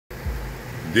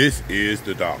This is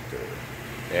the doctor.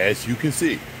 As you can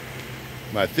see,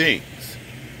 my things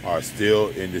are still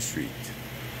in the street.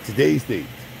 Today's date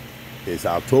is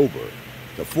October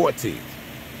the 14th,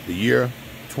 the year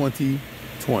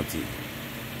 2020.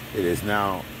 It is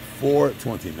now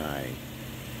 4:29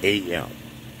 a.m.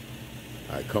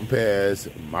 I come past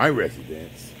my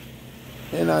residence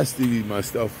and I see my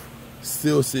stuff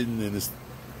still sitting in the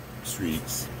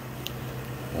streets,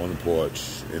 on the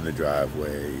porch, in the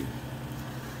driveway.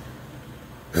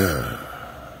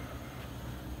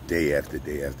 Day after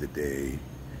day after day.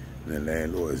 And the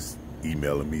landlord is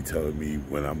emailing me, telling me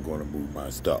when I'm going to move my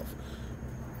stuff.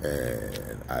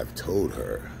 And I've told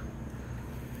her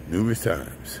numerous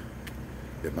times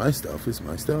that my stuff is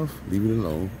my stuff. Leave it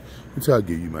alone until I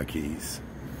give you my keys.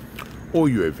 Or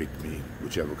you evict me,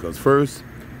 whichever comes first.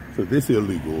 So this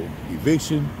illegal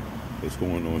eviction that's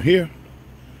going on here,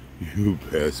 you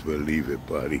best believe it,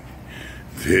 buddy.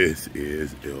 This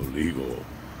is illegal,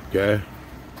 okay?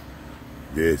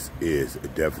 This is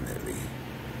definitely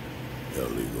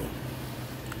illegal.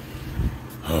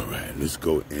 All right, let's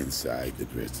go inside the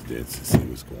residence and see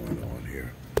what's going on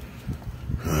here.